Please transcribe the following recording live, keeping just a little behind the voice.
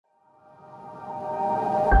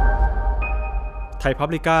ไทยพับ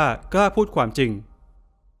ลิก้ากล้าพูดความจริง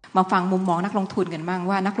มาฟังมุมมองนักลงทุนกันบ้าง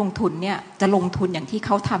ว่านักลงทุนเนี่ยจะลงทุนอย่างที่เข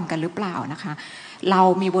าทำกันหรือเปล่านะคะเรา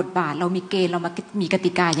มีบทบาทเรามีเกณฑ์เรามีก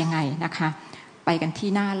ติกายังไงนะคะไปกันที่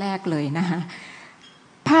หน้าแรกเลยนะคะ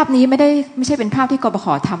ภาพนี้ไม่ใช่เป็นภาพที่กบข.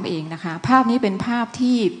ทำเองนะคะภาพนี้เป็นภาพ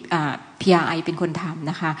ที่PRI เป็นคนทำ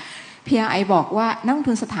นะคะ PRI บอกว่านักลง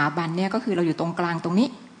ทุนสถาบันเนี่ยก็คือเราอยู่ตรงกลางตรงนี้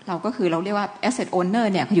เราก็คือเราเรียกว่า asset owner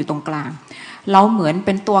เนี่ยคืออยู่ตรงกลางเราเหมือนเ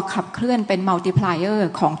ป็นตัวขับเคลื่อนเป็น multiplier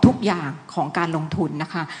ของทุกอย่างของการลงทุนน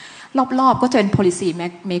ะคะรอบๆก็จะเป็น policy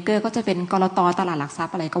maker ก็จะเป็นกลต.ตลาดหลักทรัพ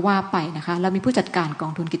ย์อะไรก็ว่าไปนะคะแล้วมีผู้จัดการกอ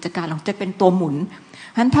งทุนกิจการเราจะเป็นตัวหมุน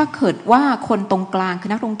ฉะนั้นถ้าเกิดว่าคนตรงกลางคือ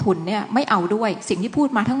นักลงทุนเนี่ยไม่เอาด้วยสิ่งที่พูด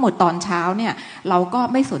มาทั้งหมดตอนเช้าเนี่ยเราก็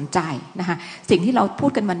ไม่สนใจนะคะสิ่งที่เราพู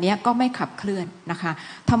ดกันวันนี้ก็ไม่ขับเคลื่อนนะคะ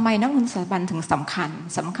ทำไมนักลงทุนสถาบันถึงสำ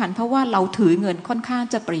คัญเพราะว่าเราถือเงินค่อนข้าง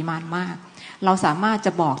จะปริมาณมากเราสามารถจ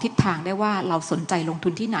ะบอกทิศทางได้ว่าเราสนใจลงทุ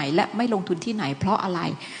นที่ไหนและไม่ลงทุนที่ไหนเพราะอะไร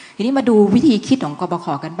ทีนี้มาดูวิธีคิดของกบข.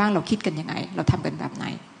กันบ้างเราคิดกันยังไงเราทำกันแบบไหน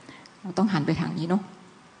เราต้องหันไปทางนี้เนาะ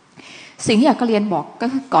สิ่งที่อยากจะเรียนบอกก็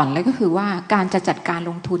ก่อนเลยก็คือว่าการจะจัดการ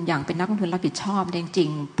ลงทุนอย่างเป็นนักลงทุนรับผิดชอบจริง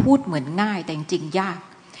ๆพูดเหมือนง่ายแต่จริงๆย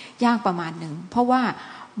ากประมาณหนึ่งเพราะว่า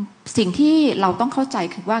สิ่งที่เราต้องเข้าใจ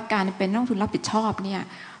คือว่าการเป็นนักลงทุนรับผิดชอบเนี่ย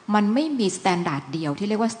มันไม่มีมาตรฐานเดียวที่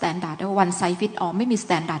เรียกว่ามาตรฐานว่า one size fit all ไม่มีมา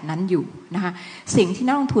ตรฐานนั้นอยู่นะคะสิ่งที่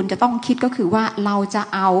นักลงทุนจะต้องคิดก็คือว่าเราจะ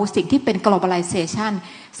เอาสิ่งที่เป็น globalization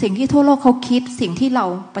สิ่งที่ทั่วโลกเขาคิดสิ่งที่เรา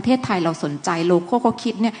ประเทศไทยเราสนใจโลโก้เขา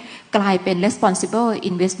คิดเนี่ยกลายเป็น responsible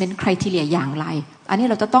investment criteria อย่างไรอันนี้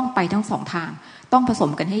เราจะต้องไปทั้งสองทางต้องผส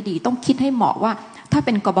มกันให้ดีต้องคิดให้เหมาะว่าถ้าเ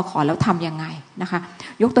ป็นกบข.แล้วทำยังไงนะคะ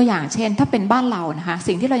ยกตัวอย่างเช่นถ้าเป็นบ้านเรานะคะ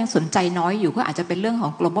สิ่งที่เรายังสนใจน้อยอยู่ก็อาจจะเป็นเรื่องขอ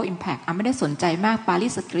ง global impact ไม่ได้สนใจมาก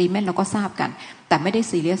Paris Agreement เราก็ทราบกันแต่ไม่ได้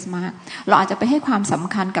ซีเรียสมากเราอาจจะไปให้ความส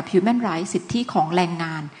ำคัญกับ human rights สิทธิของแรงง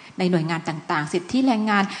านในหน่วยงานต่างๆสิทธิแรง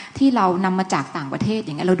งานที่เรานำมาจากต่างประเทศอ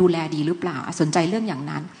ย่างเงี้ยเราดูแลดีหรือเปล่าสนใจเรื่องอย่าง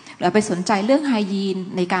นั้นหรือไปสนใจเรื่องไฮยีน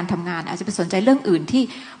ในการทำงานอาจจะไปสนใจเรื่องอื่นที่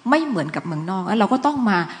ไม่เหมือนกับเมืองนอกแล้วเราก็ต้อง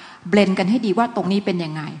มาเบลนกันให้ดีว่าตรงนี้เป็น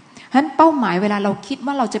ยังไงฉะนั้นเป้าหมายเวลาเราคิด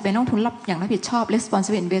ว่าเราจะเป็นนักลงทุนรับอย่างรับผิดชอบ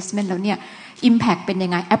responsible investment แล้วเนี่ย impact เป็นยั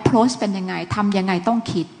งไง approach เป็นยังไงทำยังไงต้อง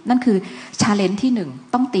คิดนั่นคือ challenge ที่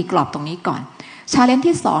1ต้องตีกรอบตรงนี้ก่อน challenge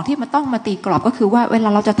ที่2ที่มันต้องมาตีกรอบก็คือว่าเวลา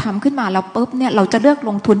เราจะทำขึ้นมาแล้วปุ๊บเนี่ยเราจะเลือกล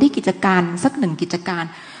งทุนที่กิจการสัก1กิจการ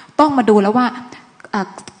ต้องมาดูแล้วว่า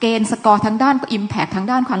เกณฑ์สกอร์ทางด้าน impact ทาง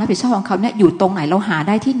ด้านความรับผิดชอบของเขาเนี่ยอยู่ตรงไหนเราหาไ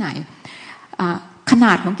ด้ที่ไหนขน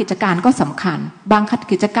าดของกิจการก็สำคัญบาง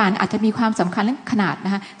กิจการอาจจะมีความสำคัญเรื่องขนาดน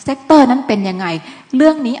ะคะเซกเตอร์นั้นเป็นยังไงเรื่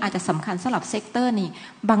องนี้อาจจะสำคัญสำหรับเซกเตอร์นี้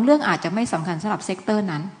บางเรื่องอาจจะไม่สำคัญสำหรับเซกเตอร์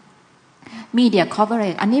นั้น Media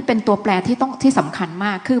Coverage อันนี้เป็นตัวแปรที่สำคัญม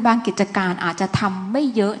ากคือบางกิจการอาจจะทำไม่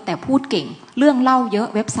เยอะแต่พูดเก่งเรื่องเล่าเยอะ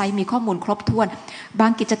เว็บไซต์มีข้อมูลครบถ้วนบา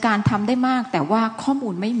งกิจการทำได้มากแต่ว่าข้อมู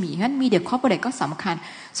ลไม่มีงั้น Media Coverage ก็สำคัญ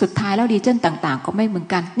สุดท้ายแล้วรีเจนต่างๆก็ไม่เหมือน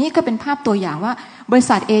กันนี่ก็เป็นภาพตัวอย่างว่าบริ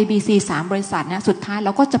ษัท ABC 3 บริษัทนะสุดท้ายเร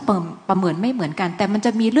าก็จะประเมินไม่เหมือนกันแต่มันจ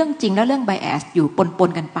ะมีเรื่องจริงและเรื่อง bias อยู่ปน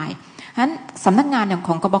กันไปฉะนั้นสำนักงานอย่างข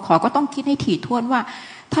องกบข.ก็ต้องคิดให้ถี่ถ้วนว่า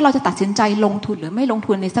ถ้าเราจะตัดสินใจลงทุนหรือไม่ลง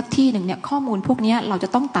ทุนในสักที่หนึ่งเนี่ยข้อมูลพวกนี้เราจะ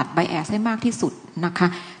ต้องตัด bias ให้มากที่สุดนะคะ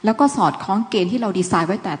แล้วก็สอดคล้องเกณฑ์ที่เราดีไซน์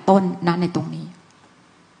ไว้แต่ต้นนั้นในตรงนี้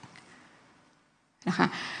นะคะ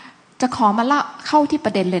จะขอมาเล่าเข้าที่ป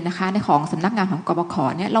ระเด็นเลยนะคะในของสำนักงานของกบข.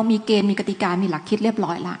เนี่ยเรามีเกณฑ์มีกติกามีหลักคิดเรียบร้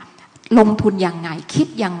อยละลงทุนยังไงคิด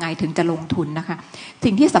ยังไงถึงจะลงทุนนะคะ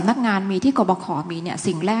สิ่งที่สำนักงานมีที่กบข.มีเนี่ย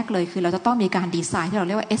สิ่งแรกเลยคือเราจะต้องมีการดีไซน์ที่เราเ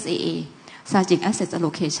รียกว่า SAA Strategic Asset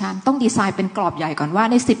Allocation ต้องดีไซน์เป็นกรอบใหญ่ก่อนว่า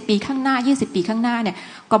ใน10ปีข้างหน้า20ปีข้างหน้าเนี่ย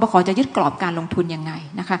กบข.จะยึดกรอบการลงทุนยังไง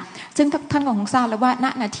นะคะซึ่งท่านคงทราบแล้วว่าณ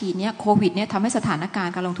นาทีนี้โควิดเนี่ยทำให้สถานการ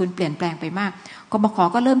ณ์การลงทุนเปลี่ยนแปลงไปมากกบข.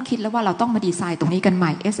ก็เริ่มคิดแล้วว่าเราต้องมาดีไซน์ตรงนี้กันให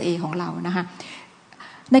ม่ SA ของเรานะคะ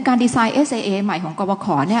ในการดีไซน์ SAA ใหม่ของกบข.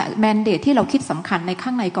เนี่ยแมนเดตที่เราคิดสำคัญในข้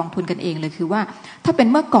างในกองทุนกันเองเลยคือว่าถ้าเป็น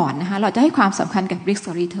เมื่อก่อนนะคะเราจะให้ความสำคัญกับ risk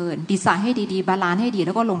return ดีไซน์ให้ดีๆบาลานซ์ให้ดีแ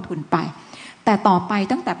ล้วก็ลงทุนไปแต่ต่อไป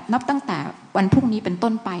ตั้งแต่วันพรุ่งนี้เป็น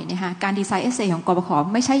ต้นไปนะคะการดีไซน์ SA ของกบข.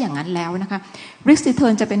ไม่ใช่อย่างนั้นแล้วนะคะ risk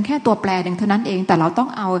return จะเป็นแค่ตัวแปรหนึ่งเท่านั้นเองแต่เราต้อง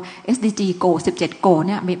เอา SDG Goal 17 Goal เ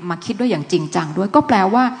นี่ยมาคิดด้วยอย่างจริงจังด้วยก็แปล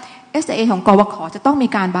ว่า SA ของกบข.จะต้องมี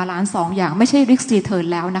การบาลานซ์2อย่างไม่ใช่ risk return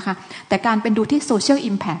แล้วนะคะแต่การเป็นดูที่ social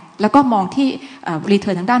impact แล้วก็มองที่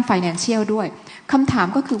return ทางด้าน financial ด้วยคำถาม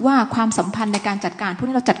ก็คือว่าความสัมพันธ์ในการจัดการพวก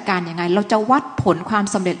นี้เราจัดการยังไงเราจะวัดผลความ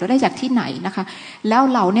สำเร็จเราได้จากที่ไหนนะคะแล้ว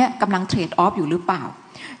เราเนี่ยกำลังเทรดออฟอยู่หรือเปล่า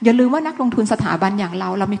อย่าลืมว่านักลงทุนสถาบันอย่าง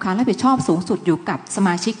เรามีความรับผิดชอบสูงสุดอยู่กับสม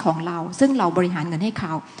าชิกของเราซึ่งเราบริหารเงินให้เข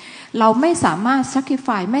าเราไม่สามารถ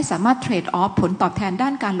sacrifice ไม่สามารถเทรดออฟผลตอบแทนด้า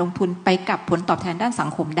นการลงทุนไปกับผลตอบแทนด้านสัง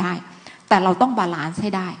คมได้ แต่เราต้องบาลานซ์ให้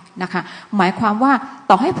ได้นะคะหมายความว่า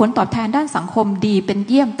ต่อให้ผลตอบแทนด้านสังคมดีเป็น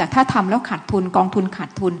เยี่ยมแต่ถ้าทำแล้วขาดทุนกองทุนขาด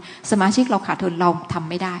ทุนสมาชิกเราขาดทุนเราทำ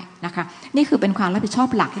ไม่ได้นะคะนี่คือเป็นความรับผิดชอบ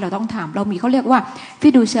หลักที่เราต้องทำเรามีเขาเรียกว่า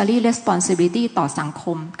fiduciary responsibility ต่อสังค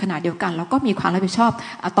มขณะเดียวกันเราก็มีความรับผิดชอบ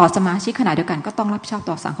ต่อสมาชิกขณะเดียวกันก็ต้องรับผิดชอบ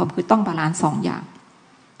ต่อสังคมคือต้องบาลานซ์2อย่าง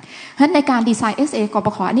ฉะนั้นในการดีไซน์ SA กป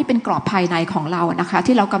ข.อันนี้เป็นกรอบภายในของเรานะคะ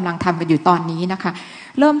ที่เรากำลังทำกันอยู่ตอนนี้นะคะ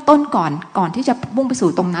เริ่มต้นก่อนที่จะมุ่งไปสู่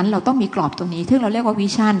ตรงนั้นเราต้องมีกรอบตัวนี้ที่เราเรียกว่าวิ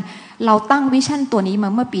ชั่นเราตั้งวิชั่นตัวนี้มา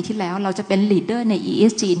เมื่อปีที่แล้วเราจะเป็น leader ใน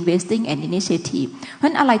ESG investing and initiative เพราะฉะ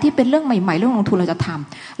นั้นอะไรที่เป็นเรื่องใหม่ๆเรื่องลงทุนเราจะท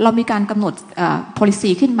ำเรามีการกำหนด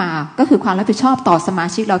policy ขึ้นมาก็คือความรับผิดชอบต่อสมา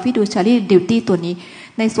ชิกเรา fiduciary duty ตัวนี้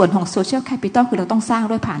ในส่วนของ social capital คือเราต้องสร้าง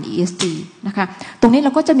ด้วยผ่าน ESG นะคะตรงนี้เร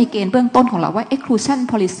าก็จะมีเกณฑ์เบื้องต้นของเราว่า exclusion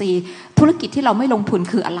policy ธุรกิจที่เราไม่ลงทุน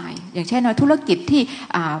คืออะไรอย่างเช่นธุรกิจที่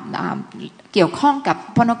เกี่ยวข้องกับ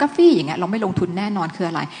pornography อย่างเงี้ยเราไม่ลงทุนแน่นอนคือ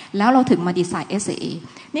อะไรแล้วเราถึงมาดีไซน์ SAA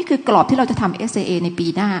นี่คือกรอบที่เราจะทำ SAA ในปี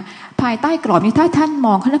หน้าภายใต้กรอบนี้ถ้าท่านม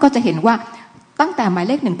องท่านก็จะเห็นว่าตั้งแต่หมาย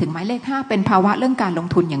เลข1ถึงหมายเลข5เป็นภาวะเรื่องการลง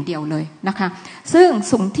ทุนอย่างเดียวเลยนะคะซึ่ง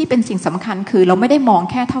สิ่งที่เป็นสิ่งสำคัญคือเราไม่ได้มอง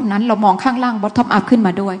แค่เท่านั้นเรามองข้างล่าง bottom up ขึ้นม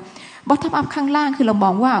าด้วย bottom up ข้างล่างคือเราม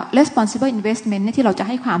องว่า responsible investment ที่เราจะใ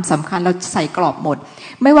ห้ความสำคัญเราใส่กรอบหมด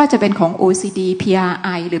ไม่ว่าจะเป็นของ OECD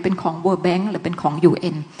PRI หรือเป็นของ World Bank หรือเป็นของ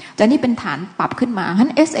UN แต่นี่เป็นฐานปรับขึ้นมาฉะนั้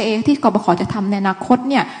น SA ที่กบข.จะทำในอนาคต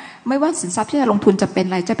เนี่ยไม่ว่าสินทรัพย์ที่จะลงทุนจะเป็น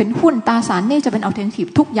อะไรจะเป็นหุ้นตราสารหนี้จะเป็นอัลเทอร์เนทีฟ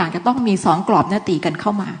ทุกอย่างจะต้องมี2กรอบเนี่ยตีกันเข้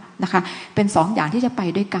ามานะคะเป็น2อย่างที่จะไป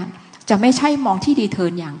ด้วยกันจะไม่ใช่มองที่ดีเทิร์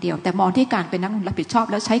นอย่างเดียวแต่มองที่การเป็นนักลงทุนรับผิดชอบ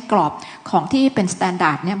แล้วใช้กรอบของที่เป็นสแตนด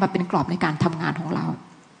าร์ดเนี่ยมาเป็นกรอบในการทำงานของเรา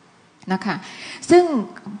นะคะซึ่ง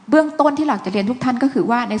เบื้องต้นที่หลักจะเรียนทุกท่านก็คือ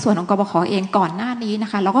ว่าในส่วนของกบข.เองก่อนหน้านี้น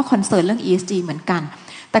ะคะเราก็คอนเซิร์นเรื่อง ESG เหมือนกัน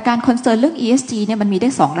แต่การคอนเซิร์นเรื่อง ESG เนี่ยมันมีได้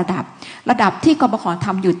2ระดับที่กบข.ท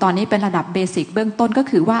ำอยู่ตอนนี้เป็นระดับเบสิกเบื้องต้นก็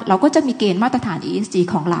คือว่าเราก็จะมีเกณฑ์มาตรฐาน ESG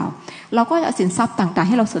ของเราก็เอาสินทรัพย์ต่างๆ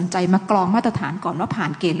ให้เราสนใจมากรองมาตรฐานก่อนว่าผ่า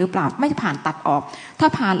นเกณฑ์หรือเปล่าไม่ผ่านตัดออกถ้า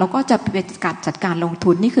ผ่านเราก็จะเป็นการจัดการลง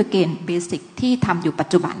ทุนนี่คือเกณฑ์เบสิกที่ทำอยู่ปั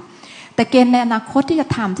จจุบันแต่เกณฑ์ในอนาคตที่จะ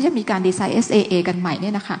ทำที่จะมีการดีไซน์ SAA กันใหม่เนี่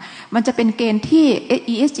ยนะคะมันจะเป็นเกณฑ์ที่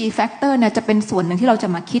ESG factor เนี่ยจะเป็นส่วนหนึ่งที่เราจะ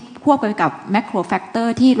มาคิดควบไปกับ macro factor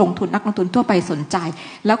ที่นักลงทุนทั่วไปสนใจ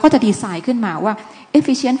แล้วก็จะดีไซน์ขึ้นมาว่า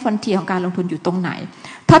efficient frontier ของการลงทุนอยู่ตรงไหน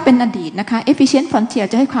ถ้าเป็นอดีตนะคะ efficient frontier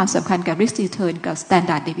จะให้ความสำคัญกับ risk return กับ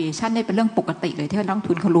standard deviation นี่เป็นเรื่องปกติเลยที่นักลง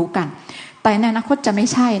ทุนเขารู้กันแต่ในอนาคตจะไม่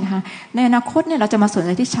ใช่นะคะในอนาคตเนี่ยเราจะมาสนใจ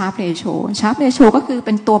ที่ Sharpe ratio Sharpe ratio ก็คือเ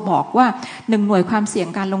ป็นตัวบอกว่า1หน่วยความเสี่ยง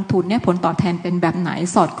การลงทุนเนี่ยผลตอบแทนเป็นแบบไหน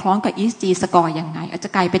สอดคล้องกับ ESG score ยังไงอาจจะ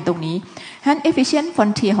กลายเป็นตรงนี้ฉะนั้น efficient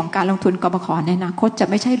frontier ของการลงทุนกบข.ในอนาคตจะ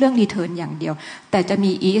ไม่ใช่เรื่อง return อย่างเดียวแต่จะ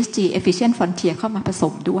มี ESG efficient frontier เข้ามาผส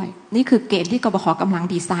มด้วยนี่คือเกณฑ์ที่กบข.กำลัง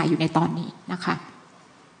ดีไซน์อยู่ในตอนนี้นะคะ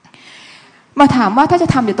มาถามว่าถ้าจะ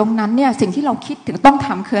ทำอยู่ตรงนั้นเนี่ยสิ่งที่เราคิดถึงต้องท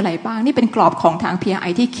ำคืออะไรบ้างนี่เป็นกรอบของทาง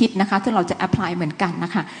PRI ที่คิดนะคะซึ่งเราจะ apply เหมือนกันน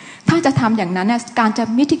ะคะถ้าจะทำอย่างนั้นเนี่ยการจะ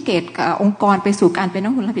mitigate องค์กรไปสู่การเป็นนั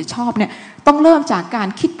กลงทุนรับผิดชอบเนี่ยต้องเริ่มจากการ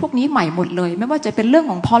คิดพวกนี้ใหม่หมดเลยไม่ว่าจะเป็นเรื่อง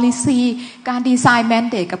ของ policy การดีไซน์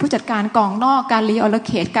mandate กับผู้จัดการกองนอกการ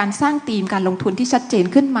reallocate การสร้างทีมการลงทุนที่ชัดเจน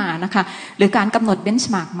ขึ้นมานะคะหรือการกำหนด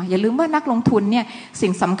benchmark มาอย่าลืมว่านักลงทุนเนี่ยสิ่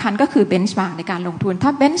งสำคัญก็คือ benchmark ในการลงทุนถ้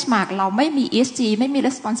า benchmark เราไม่มี ESG ไม่มี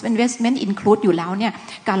responsible investment include อยู่แล้วเนี่ย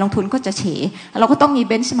การลงทุนก็จะเฉเราก็ต้องมี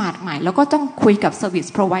benchmark ใหม่แล้วก็ต้องคุยกับ service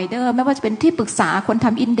provider ไม่ว่าจะเป็นที่ปรึกษาคนท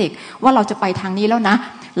ำ index ว่าเราจะไปทางนี้แล้วนะ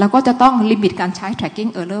แล้วก็จะต้องลิมิตการใช้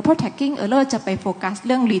tracking error เพราะ tracking error จะไปโฟกัสเ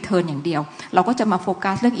รื่อง return อย่างเดียวเราก็จะมาโฟ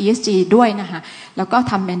กัสเรื่อง ESG ด้วยนะคะแล้วก็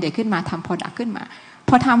ทำ mandate ขึ้นมาทำ product ขึ้นมา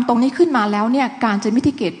พอทำตรงนี้ขึ้นมาแล้วเนี่ยการจะ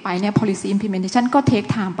mitigate ไปเนี่ย policy implementation ก็ take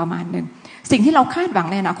time ประมาณนึงสิ่งที่เราคาดหวัง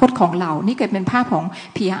ในอนาคตของเรานี่เกิดเป็นภาพของ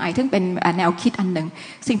PRI ซึ่งเป็นแนวคิดอันหนึ่ง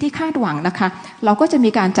สิ่งที่คาดหวังนะคะเราก็จะมี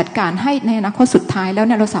การจัดการให้ในอนาคตสุดท้ายแล้วเ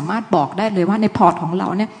นี่ยเราสามารถบอกได้เลยว่าในพอร์ตของเรา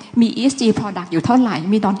เนี่ยมี ESG product อยู่เท่าไหร่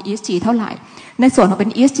มี non ESG เท่าไหร่ในส่วนของเป็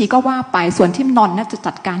น ESG ก็ว่าไปส่วนที่ non น่าจะ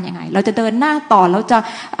จัดการยังไงเราจะเดินหน้าต่อเราจะ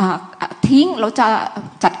ทิ้งเราจะ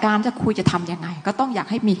จัดการจะคุยจะทำยังไงก็ต้องอยาก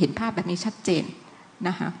ให้มีเห็นภาพแบบนี้ชัดเจน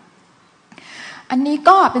นะคะอันนี้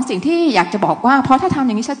ก็เป็นสิ่งที่อยากจะบอกว่าเพราะถ้าทำอ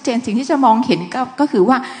ย่างนี้ชัดเจนสิ่งที่จะมองเห็นก็คือ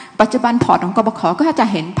ว่าปัจจุบันพอร์ตของกบข.ก็จะ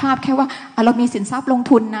เห็นภาพแค่ว่าเรามีสินทรัพย์ลง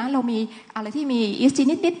ทุนนะเรามีอะไรที่มี ESG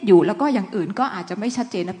นิดๆอยู่แล้วก็อย่างอื่นก็อาจจะไม่ชัด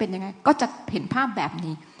เจนนะเป็นยังไงก็จะเห็นภาพแบบ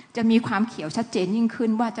นี้จะมีความเขียวชัดเจนยิ่งขึ้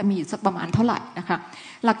นว่าจะมีสักประมาณเท่าไหร่นะคะ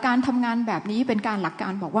หลักการทำงานแบบนี้เป็นการหลักกา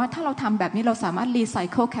รบอกว่าถ้าเราทำแบบนี้เราสามารถ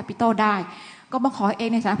recycle capital ได้ กบข.เอง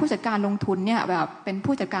ในฐานะผู้จัดการลงทุนเนี่ยแบบเป็น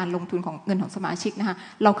ผู้จัดการลงทุนของเงินของสมาชิกนะคะ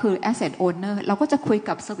เราคือ asset owner เราก็จะคุย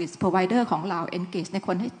กับ service provider ของเรา engage ในค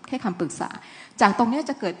นให้คำปรึกษาจากตรงนี้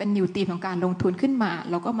จะเกิดเป็น new team ของการลงทุนขึ้นมา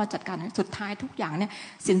เราก็มาจัดการสุดท้ายทุกอย่างเนี่ย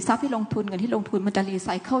สินทรัพย์ที่ลงทุนเงินที่ลงทุนมันจะ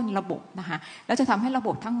recycle ในระบบนะคะแล้วจะทำให้ระบ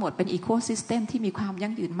บทั้งหมดเป็น ecosystem ที่มีความ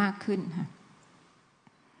ยั่งยืนมากขึ้นค่ะ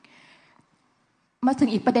มาถึง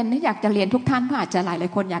อีกประเด็นที่อยากจะเรียนทุกท่านเพราะอาจจะหลา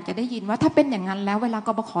ยคนอยากจะได้ยินว่าถ้าเป็นอย่างนั้นแล้วเวลาก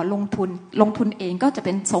บข.ลงทุนเองก็จะเ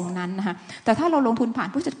ป็นทรงนั้นนะคะแต่ถ้าเราลงทุนผ่าน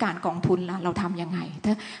ผู้จัดการกองทุนล่ะเราทำยังไง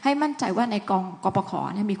ให้มั่นใจว่าในกบข.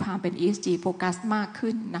เนี่ยมีความเป็น ESG โฟกัสมาก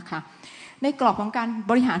ขึ้นนะคะในกรอบของการ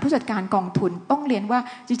บริหารผู้จัดการกองทุนต้องเรียนว่า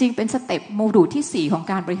จริงๆเป็นสเต็ปโมดูลที่4ของ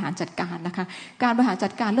การบริหารจัดการนะคะการบริหารจั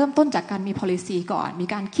ดการเริ่มต้นจากการมี policy ก่อนมี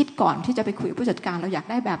การคิดก่อนที่จะไปคุยกับผู้จัดการเราอยาก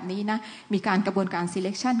ได้แบบนี้นะมีการกระบวนการ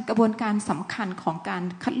selection กระบวนการสำคัญของการ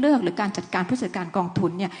คัดเลือกหรือการจัดการผู้จัดการกองทุ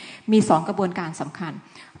นเนี่ยมี2กระบวนการสำคัญ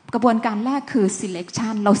กระบวนการแรกคือ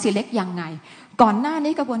selection เรา select ยังไงก่อนหน้า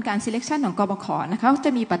นี้กระบวนการ selection ของกบข.นะคะจ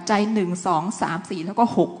ะมีปัจจัย1 2 3 4แล้วก็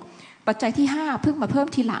6ปัจจัยที่5เพิ่งมาเพิ่ม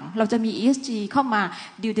ทีหลังเราจะมี ESG เข้ามา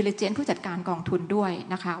due diligence ผู้จัดการกองทุนด้วย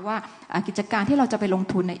นะคะว่ากิจการที่เราจะไปลง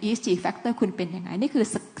ทุนใน ESG factor คุณเป็นยังไงนี่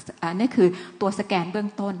คือตัวสแกนเบื้อง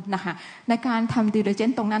ต้นนะคะในการทำ due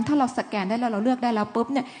diligence ตรงนั้นถ้าเราสแกนได้แล้วเราเลือกได้แล้วปุ๊บ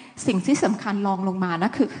เนี่ยสิ่งที่สำคัญรองลงมาน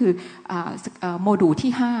ะคือโมดูล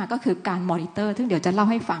ที่5ก็คือการ monitor ซึ่งเดี๋ยวจะเล่า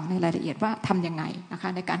ให้ฟังในรายละเอียดว่าทำยังไงนะคะ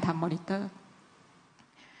ในการทำ monitor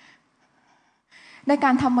ในก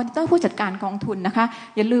ารทำมอนิเตอร์ผู้จัดการกองทุนนะคะ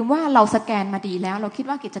อย่าลืมว่าเราสแกนมาดีแล้วเราคิด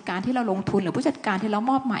ว่ากิจการที่เราลงทุนหรือผู้จัดการที่เรา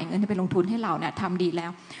มอบหมายเงินไปลงทุนให้เราเนี่ยทำดีแล้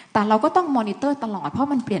วแต่เราก็ต้องมอนิเตอร์ตลอดเพราะ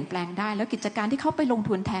มันเปลี่ยนแปลงได้แล้วกิจการที่เขาไปลง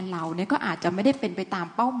ทุนแทนเราเนี่ยก็อาจจะไม่ได้เป็นไปตาม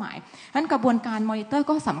เป้าหมายนั้นกระบวนการมอนิเตอร์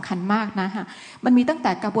ก็สำคัญมากนะคะมันมีตั้งแ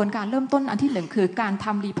ต่กระบวนการเริ่มต้นอันที่1คือการท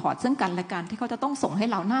ำรีพอร์ตซึ่งกันและกันที่เขาจะต้องส่งให้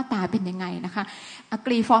เราหน้าตาเป็นยังไงนะคะ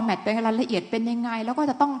agree format เป็นรายละเอียดเป็นยังไงแล้วก็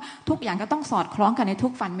จะต้องทุกอย่างก็ต้องสอดคล้องกันในทุ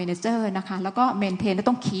กฟันเมเนเจอร์นะคะแล้วก็เมนเทนและ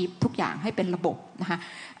ต้องคีปทุกอย่างให้เป็นระบบนะคะ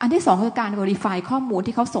อันที่2คือการ verify ข้อมูล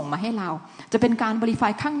ที่เขาส่งมาให้เราจะเป็นการ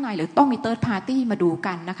verify ข้างในหรือต้องมี third party มาดู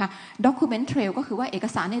กันนะคะ document trail ก็คือว่าเอก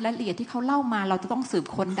สารในรายละเอียดที่เขาเล่ามาเราจะต้องสืบ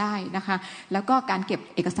ค้นได้นะคะแล้วก็การเก็บ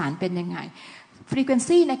เอกสารเป็นยังไง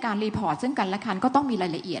frequency ในการรีพอร์ตซึ่งกันและกันก็ต้องมีรา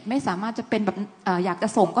ยละเอียดไม่สามารถจะเป็นแบบอยากจะ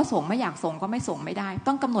ส่งก็ส่งไม่อยากส่งก็ไม่ส่งไม่ได้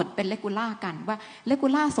ต้องกำหนดเป็น regular กันว่า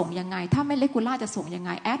regular ส่งยังไงถ้าไม่ regular จะส่งยังไ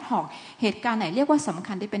ง ad hoc เหตุการณ์ไหนเรียกว่าสำ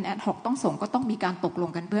คัญที่เป็น ad hoc ต้องส่งก็ต้องมีการตกลง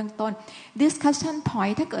กันเบื้องต้น discussion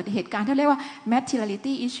point ถ้าเกิดเหตุการณ์ที่เรียกว่า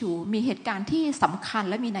materiality issue มีเหตุการณ์ที่สำคัญ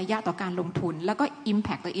และมีนัยยะต่อการลงทุนแล้วก็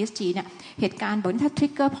impact ต่อ ESG เนี่ยเหตุการณ์บนถ้า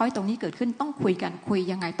trigger point ตรงนี้เกิดขึ้นต้องคุยกันคุย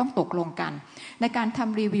ยังไงต้องตกลงกันในการท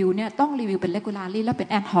ำรีวิวเนี่ยต้องรีวิวเป็น regularแล้วเป็น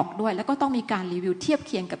ad hoc ด้วยแล้วก็ต้องมีการรีวิวเทียบเ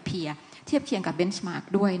คียงกับ peer เทียบเคียงกับ benchmark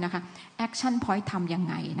ด้วยนะคะ action point ทำยัง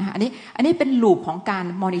ไงนะคะอันนี้เป็นลูปของการ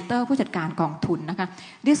monitor ผู้จัดการกองทุนนะคะ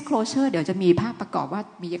disclosure เดี๋ยวจะมีภาพประกอบว่า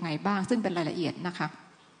มียังไงบ้างซึ่งเป็นรายละเอียดนะคะ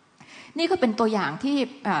นี่ก็เป็นตัวอย่าง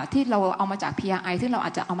ที่เราเอามาจาก PRI ซึ่งเราอ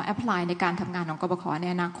าจจะเอามา apply ในการทำงานของกบข.ใน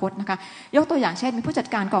อนาคตนะคะยกตัวอย่างเช่นมีผู้จัด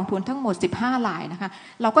การกองทุนทั้งหมด15รายนะคะ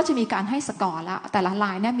เราก็จะมีการให้สกอร์แล้วแต่ละร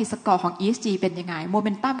ายเนี่ยมีสกอร์ของ ESG เป็นยังไงโมเม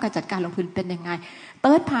นตัมการจัดการลงทุนเป็นยังไง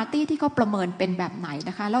Third Party ที่เขาประเมินเป็นแบบไหน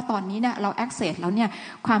นะคะแล้วตอนนี้เนี่ยเรา access แล้วเนี่ย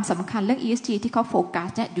ความสำคัญเรื่อง ESG ที่เขาโฟกัส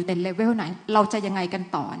เนี่ยอยู่ในเลเวลไหนเราจะยังไงกัน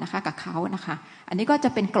ต่อนะคะกับเขานะคะอันนี้ก็จะ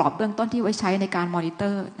เป็นกรอบเบื้องต้นที่ไว้ใช้ในการมอนิเตอ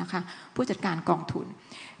ร์นะคะผู้จัดการกองทุน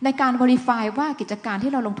ในการ verify ว่ากิจการ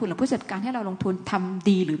ที่เราลงทุนหรือผู้จัดการที่เราลงทุนทำ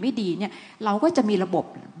ดีหรือไม่ดีเนี่ยเราก็จะมีระบบ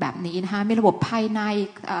แบบนี้นะคะมีระบบภายใน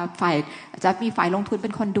ฝ่ายจะมีฝ่ายลงทุนเป็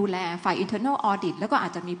นคนดูแลฝ่าย internal audit แล้วก็อา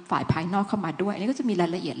จจะมีฝ่ายภายนอกเข้ามาด้วยอันนี้ก็จะมีรา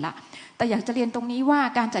ยละเอียดละแต่อยากจะเรียนตรงนี้ว่า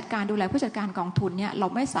การจัดการดูแลผู้จัดการกองทุนเนี่ยเรา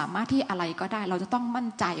ไม่สามารถที่อะไรก็ได้เราจะต้องมั่น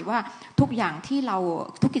ใจว่าทุกอย่างที่เรา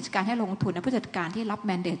ทุกกิจการให้ลงทุนนะผู้จัดการที่รับ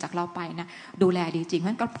mandate จากเราไปนะดูแลดีจริงเพราะ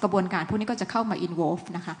ฉะนั้นกระบวนการพวกนี้ก็จะเข้ามา involve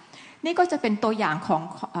นะคะนี่ก็จะเป็นตัวอย่างของ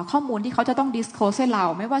ข้อมูลที่เขาจะต้อง disclose ให้เรา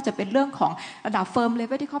ไม่ว่าจะเป็นเรื่องของระดับ firm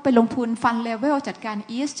level ที่เขาไปลงทุน fund level จัดการ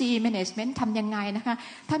ESG management ทำยังไงนะคะ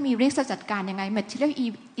ถ้ามี risk จัดการยังไง material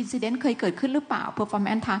incident เคยเกิดขึ้นหรือเปล่า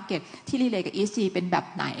performance target ที่ relate กับ ESG เป็นแบบ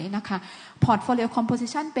ไหนนะคะ portfolio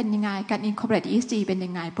composition เป็นยังไงการ incorporate ESG เป็น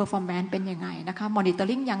ยังไง performance เป็นยังไงนะคะ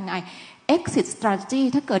monitoring ยังไง exit strategy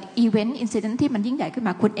ถ้าเกิด event incident ที่มันยิ่งใหญ่ขึ้นม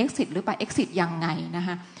าคุณ exit หรือไป exit ยังไงนะค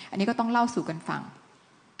ะอันนี้ก็ต้องเล่าสู่กันฟัง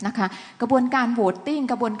นะคะกระบวนการ voting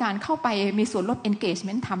กระบวนการเข้าไปมีส่วนร่วม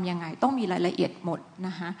engagement ทำยังไงต้องมีรายละเอียดหมดน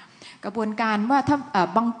ะคะกระบวนการว่าถ้า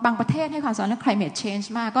บางประเทศให้ความสำคัญเรื่อง climate change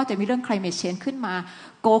มากก็จะมีเรื่อง climate change ขึ้นมา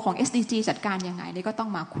goal ของ SDG จัดการยังไงนี่ก็ต้อง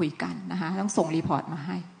มาคุยกันนะคะต้องส่งรีพอร์ตมาใ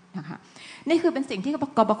ห้ นะคะนี่คือเป็นสิ่งที่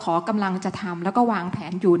กบข.กำลังจะทำแล้วก็วางแผ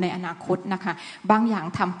นอยู่ในอนาคตนะคะบางอย่าง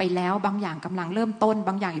ทำไปแล้วบางอย่างกำลังเริ่มต้นบ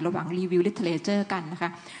างอย่างอยู่ระหว่างรีวิวลิเทเรเจอร์กันนะคะ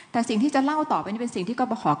แต่สิ่งที่จะเล่าต่อไปนี่เป็นสิ่งที่ก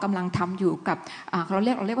บข.กำลังทำอยู่กับเราเ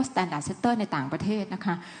รียกว่า standard setter ในต่างประเทศนะค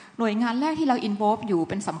ะหน่วยงานแรกที่เรา involve อยู่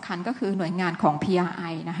เป็นสำคัญก็คือหน่วยงานของ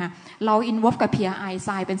PRI นะคะเรา involve กับ PRI ท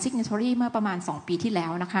รายเป็น signatory เมื่อประมาณ2ปีที่แล้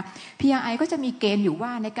วนะคะ PRI ก็จะมีเกณฑ์อยู่ว่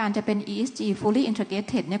าในการจะเป็น ESG fully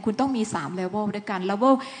integrated เนี่ยคุณต้องมี3 level ด้วยกัน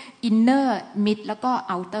level inner mid แล้วก็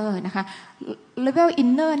outer นะคะ level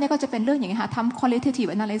inner เนี่ยก็จะเป็นเรื่องอย่างนี้ค่ะทำ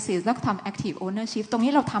qualitative analysis แล้วก็ทำ active ownership ตรง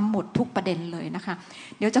นี้เราทำหมดทุกประเด็นเลยนะคะ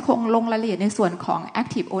เดี๋ยวจะคงลงรายละเอียดในส่วนของ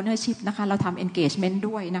active ownership นะคะเราทำ engagement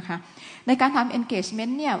ด้วยนะคะในการทำ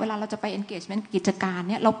engagement เนี่ยเวลาเราจะไป engagement กิจการ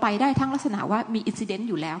เนี่ยเราไปได้ทั้งลักษณะว่ามี incident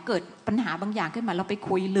อยู่แล้วเกิดปัญหาบางอย่างขึ้นมาเราไป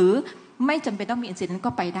คุยหรือไม่จำเป็นต้องมี incident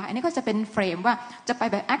ก็ไปได้อันนี้ก็จะเป็นเฟรมว่าจะไป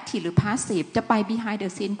แบบ active หรือ passive จะไป behind the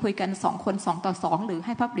scene คุยกัน2คน2ต่อ2หรือใ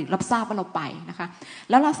ห้ public รับทราบว่าเราไปนะคะ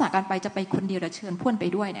แล้วลักษณะการไปจะไปคนเดียวหรือเชิญเพื่อนไป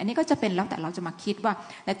ด้วยอันนี้ก็จะเป็นแล้วแต่เราจะมาคิดว่า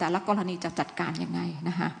ในแต่ละกรณีจะจัดการยังไง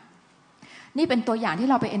นะคะนี่เป็นตัวอย่างที่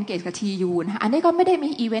เราไป engage กับ TU นะคะอันนี้ก็ไม่ได้มี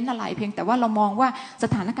อีเวนต์อะไรเพียงแต่ว่าเรามองว่าส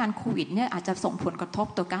ถานการณ์โควิดเนี่ยอาจจะส่งผลกระทบ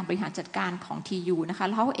ต่อการบริหารจัดการของ TU นะคะแ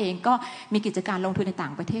ล้วเขาเองก็มีกิจการลงทุนในต่า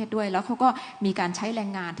งประเทศด้วยแล้วเขาก็มีการใช้แรง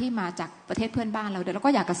งานที่มาจากประเทศเพื่อนบ้านเราด้วยแล้ว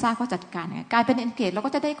ก็อยากจะทราบเขาจัดการยังไงการเป็น engage เรา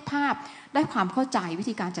ก็จะได้ภาพได้ความเข้าใจวิ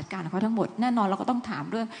ธีการจัดการของเขาทั้งหมดแน่นอนเราก็ต้องถาม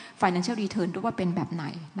เรื่อง financial return ด้วยว่าเป็นแบบไหน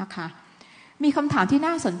นะคะมีคำถามที่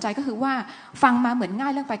น่าสนใจก็คือว่าฟังมาเหมือนง่า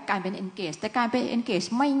ยเรื่องไปการเป็น engage แต่การเป็น engage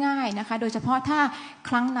ไม่ง่ายนะคะโดยเฉพาะถ้า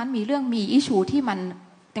ครั้งนั้นมีเรื่องมี issue ที่มัน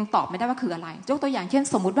ยังตอบไม่ได้ว่าคืออะไรยกตัวอย่างเช่น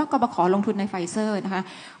สมมุติว่ากบข.ลงทุนในไฟเซอร์นะคะ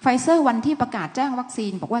ไฟเซอร์วันที่ประกาศแจ้งวัคซี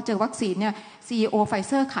นบอกว่าเจอวัคซีนเนี่ย CEO ไฟเ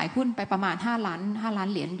ซอร์ขายหุ้นไปประมาณ5 ล้าน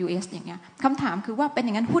เหรียญ US อย่างเงี้ยคำถามคือว่าเป็นอ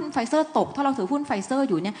ย่างนั้นหุ้นไฟเซอร์ตกถ้าเราถือหุ้นไฟเซอร์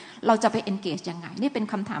อยู่เนี่ยเราจะไป engage ยังไงนี่เป็น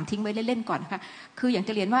คำถามทิ้งไว้เล่นๆก่อนนะคะคืออย่างจ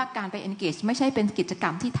ะเรียนว่าการไป engage ไม่ใช่เป็นกิจกร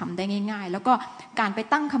รมที่ทำได้ง่ายๆแล้วก็การไป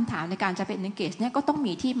ตั้งคำถามในการจะไป engage เนี่ยก็ต้อง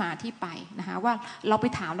มีที่มาที่ไปนะคะว่าเราไป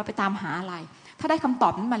ถามเราไปตามหาอะไรถ้าได้คำตอ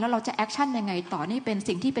บนั้นมาแล้วเราจะแอคชั่นยังไงต่อนี่เป็น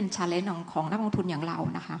สิ่งที่เป็น challenge ของนักลงทุนอย่างเรา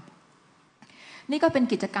นะคะนี่ก็เป็น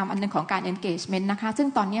กิจกรรมอันนึงของการ engagement นะคะซึ่ง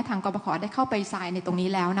ตอนนี้ทางกบข.ได้เข้าไปทรายในตรงนี้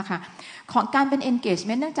แล้วนะคะของการเป็น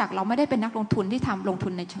engagement เนื่องจากเราไม่ได้เป็นนักลงทุนที่ทำลงทุ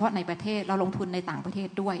นในเฉพาะในประเทศเราลงทุนในต่างประเทศ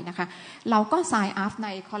ด้วยนะคะเราก็ sign up ใน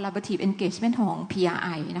collaborative engagement ของ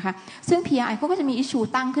PRI นะคะซึ่ง PRI เขาก็จะมี issue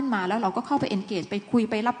ตั้งขึ้นมาแล้วเราก็เข้าไป engage ไปคุย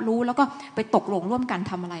ไปรับรู้แล้วก็ไปตกลงร่วมกัน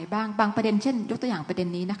ทำอะไรบ้างบางประเด็นเช่นยกตัวอย่างประเด็น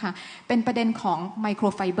นี้นะคะเป็นประเด็นของ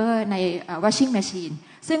microfiber ใน washing machine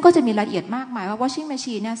ซึ่งก็จะมีรายละเอียดมากมายว่า washing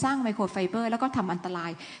machine เนี่ยสร้าง microfiber แล้วก็ทำอันตรา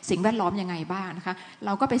ยสิ่งแวดล้อมยังไงบ้างนะคะเร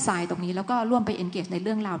าก็ไปทรายตรงนี้แล้วก็ร่วมไป engage ในเ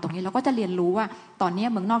รื่องราวตรงนี้เราก็จะเรียนรู้ว่าตอนนี้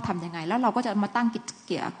เมืองนอกทำยังไงแล้วเราก็จะมาตั้งเ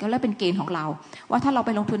กี่ยวกับเป็นเกณฑ์ของเราว่าถ้าเราไป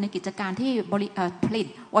ลงทุนในกิจการที่ผลิต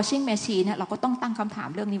washing machine เนี่ยเราก็ต้องตั้งคำถาม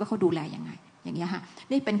เรื่องนี้ว่าเขาดูแลยังไงอย่างเงี้ยค่ะ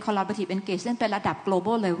นี่เป็น collaborative engagement เป็นระดับ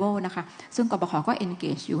global level นะคะซึ่งกบข.ก็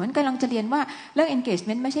engage อยู่นั้นกำลังจะเรียนว่าเรื่อง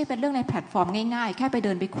engagement ไม่ใช่เป็นเรื่องในแพลตฟอร์มง่ายๆแค่ไปเ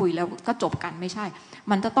ดินไปคุยแล้วก็จบกันไม่ใช่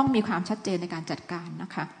มันจะต้องมีความชัดเจนในการจัดการน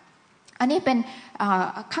ะคะอันนี้เป็น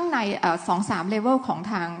ข้างใน2-3 เลเวลของ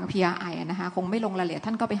ทาง PRI นะคะคงไม่ลงรายละเอียด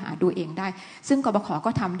ท่านก็ไปหาดูเองได้ซึ่งกบข.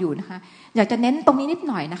ก็ทำอยู่นะคะอยากจะเน้นตรงนี้นิด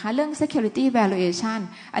หน่อยนะคะเรื่อง security valuation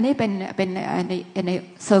อันนี้เป็นใน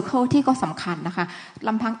circle ที่ก็สำคัญนะคะล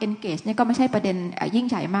ำพัง engage เนี่ยก็ไม่ใช่ประเด็นยิ่ง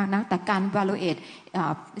ใหญ่มากนะแต่การ valuate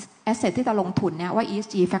asset ที่จะลงทุนเนี่ยว่า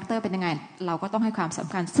ESG factor เป็นยังไงเราก็ต้องให้ความส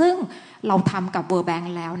ำคัญซึ่งเราทำกับ World Bank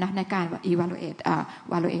แล้วนะในการ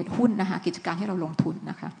evaluate หุ้นนะคะกิจการที่เราลงทุน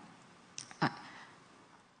นะคะ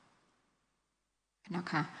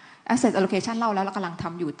asset allocation เล่าแล้วเรากำลังท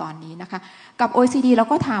ำอยู่ตอนนี้นะคะกับ OECD เรา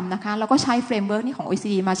ก็ทำนะคะเราก็ใช้ framework นี้ของ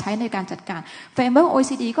OECD มาใช้ในการจัดการ framework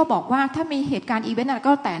OECD ก็บอกว่าถ้ามีเหตุการณ์ event อะไร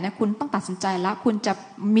ก็แต่นะคุณต้องตัดสินใจแล้วคุณจะ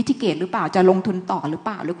mitigate หรือเปล่าจะลงทุนต่อหรือเป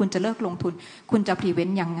ล่าหรือคุณจะเลิกลงทุนคุณจะ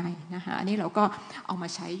prevent ยังไงนะคะอันนี้เราก็เอามา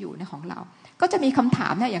ใช้อยู่ในของเราก็จะมีคำถา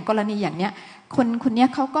มเนี่ยอย่างกรณีอย่างเนี้ยคนนี้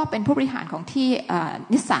เขาก็เป็นผู้บริหารของที่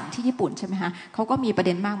นิสสันที่ญี่ปุ่นใช่ไหมคะเขาก็มีประเ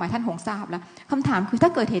ด็นมากมายท่านคงทราบแล้วคำถามคือถ้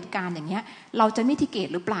าเกิดเหตุการณ์อย่างเงี้ยเราจะมิติเกต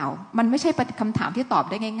หรือเปล่ามันไม่ใช่คำถามที่ตอบ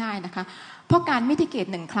ได้ง่ายๆนะคะเพราะการมิติเกต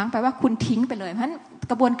1 ครั้งแปลว่าคุณทิ้งไปเลยเพราะฉะนั้น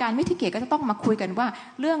กระบวนการมิติเกตก็จะต้องมาคุยกันว่า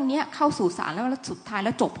เรื่องนี้เข้าสู่ศาลแล้วสุดท้ายแ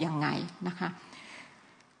ล้วจบยังไงนะคะ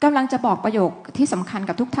กำลังจะบอกประโยคที่สำคัญ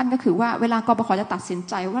กับทุกท่านก็คือว่าเวลากบข.จะตัดสิน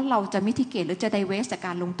ใจว่าเราจะมิติเกตหรือจะไดเวสจากก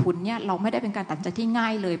ารลงทุนเนี่ยเราไม่ได้เป็นการตัดสินใจที่ง่า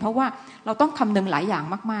ยเลยเพราะว่าเราต้องคำนึงหลายอย่าง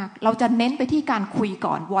มากๆเราจะเน้นไปที่การคุย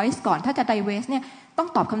ก่อน voice ก่อนถ้าจะไดเวสเนี่ยต้อง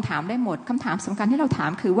ตอบคำถามได้หมดคำถามสำคัญที่เราถา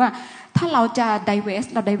มคือว่าถ้าเราจะไดเวส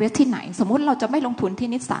เราไดเวสที่ไหนสมมุติเราจะไม่ลงทุนที่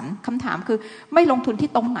นิสสันคำถามคือไม่ลงทุนที่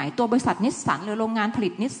ตรงไหนตัวบริษัทนิสสันหรือโรงงานผลิ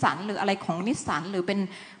ตนิสสันหรืออะไรของนิสสันหรือเป็น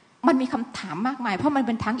มันมีคำถามมากมายเพราะมันเ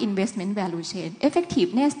ป็นทั้ง investment value chain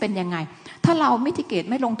effectiveness เป็นยังไงถ้าเรา mitigate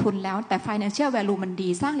ไม่ลงทุนแล้วแต่ financial value มันดี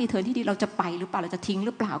สร้าง return ที่ดีเราจะไปหรือเปล่าเราจะทิ้งห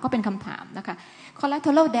รือเปล่าก็เป็นคำถามนะคะ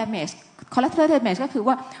collateral damage ก็คือ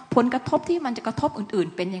ว่าผลกระทบที่มันจะกระทบอื่น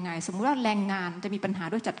ๆเป็นยังไงสมมุติว่าแรงงานจะมีปัญหา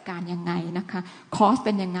ด้วยจัดการยังไงนะคะ cost เ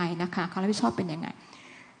ป็นยังไงนะคะความรับผิดชอบเป็นยังไง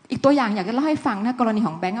อีกตัวอย่างอยากจะเล่าให้ฟังนะกรณีข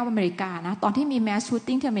อง Bank of America นะตอนที่มี mass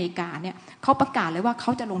shooting ที่อเมริกาเนี่ยเขาประกาศเลยว่าเข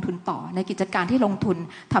าจะลงทุนต่อในกิจการที่ลงทุน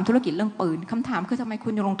ทำธุรกิจเรื่องปืนคำถามคือทำไมคุ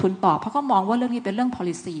ณจะลงทุนต่อเพราะเขามองว่าเรื่องนี้เป็นเรื่อง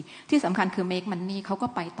policy ที่สำคัญคือ make money เขาก็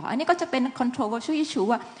ไปต่ออันนี้ก็จะเป็น controversial issue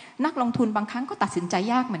ว่านักลงทุนบางครั้งก็ตัดสินใจ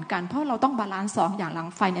ยากเหมือนกันเพราะเราต้องบาลานซ์2อย่างหลัง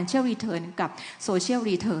financial return กับ social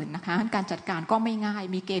return นะคะการจัดการก็ไม่ง่าย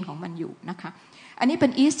มีเกณฑ์ของมันอยู่นะคะอันนี้เป็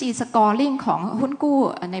น ESG scoring ของหุ้นกู้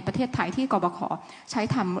ในประเทศไทยที่กบข.ใช้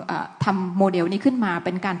ทำโมเดลนี้ขึ้นมาเ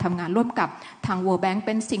ป็นการทำงานร่วมกับทาง World Bank เ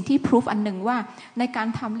ป็นสิ่งที่ proof อันหนึ่งว่าในการ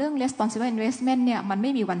ทำเรื่อง responsible investment เนี่ยมันไ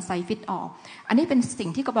ม่มี one size fit all อันนี้เป็นสิ่ง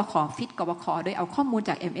ที่กบข. ฟิตกบข.โดยเอาข้อมูลจ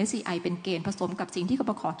าก MSCI เป็นเกณฑ์ผสมกับสิ่งที่ก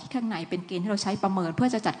บข.คิดข้างในเป็นเกณฑ์ที่เราใช้ประเมินเพื่อ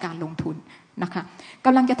จะจัดการลงทุนนะคะก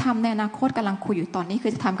ำลังจะทำในอนาคตกำลังคุยอยู่ตอนนี้คื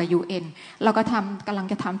อจะทำกับ UN เราก็กำลัง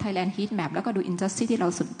จะทำ Thailand Heat Map แล้วก็ดู industry ที่เรา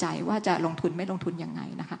สนใจว่าจะลงทุนไม่ลงทุนยังไง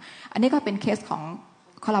นะคะอันนี้ก็เป็นเคสของ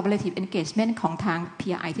collaborative engagement ของทาง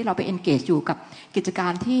PRI ที่เราไป engage อยู่กับกิจกา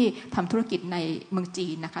รที่ทำธุรกิจในเมืองจี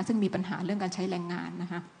นนะคะซึ่งมีปัญหาเรื่องการใช้แรงงานนะ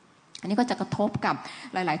คะอันนี้ก็จะกระทบกับ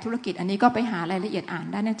หลายๆธุรกิจอันนี้ก็ไปหารายละเอียดอ่าน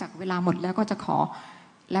ได้เนื่องจากเวลาหมดแล้วก็จะขอ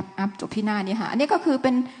wrap up จบที่หน้านี้ค่ะอันนี้ก็คือเ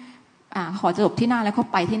ป็นขอจบที่หน้าแล้วก็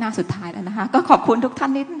ไปที่หน้าสุดท้ายแล้วนะคะก็ขอบคุณทุกท่า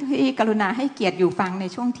นที่กรุณาให้เกียรติอยู่ฟังใน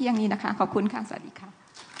ช่วงเที่ยงนี้นะคะขอบคุณค่ะสวัสดีค่ะ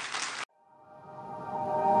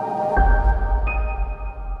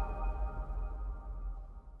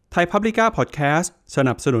ไทย Publica Podcast ส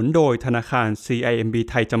นับสนุนโดยธนาคาร CIMB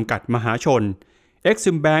ไทยจำกัดมหาชน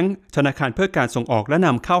Exim Bank ธนาคารเพื่อการส่งออกและน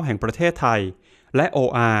ำเข้าแห่งประเทศไทยและ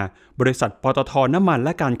OR บริษัทปตท.น้ำมันแล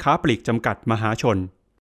ะการค้าปลีกจำกัดมหาชน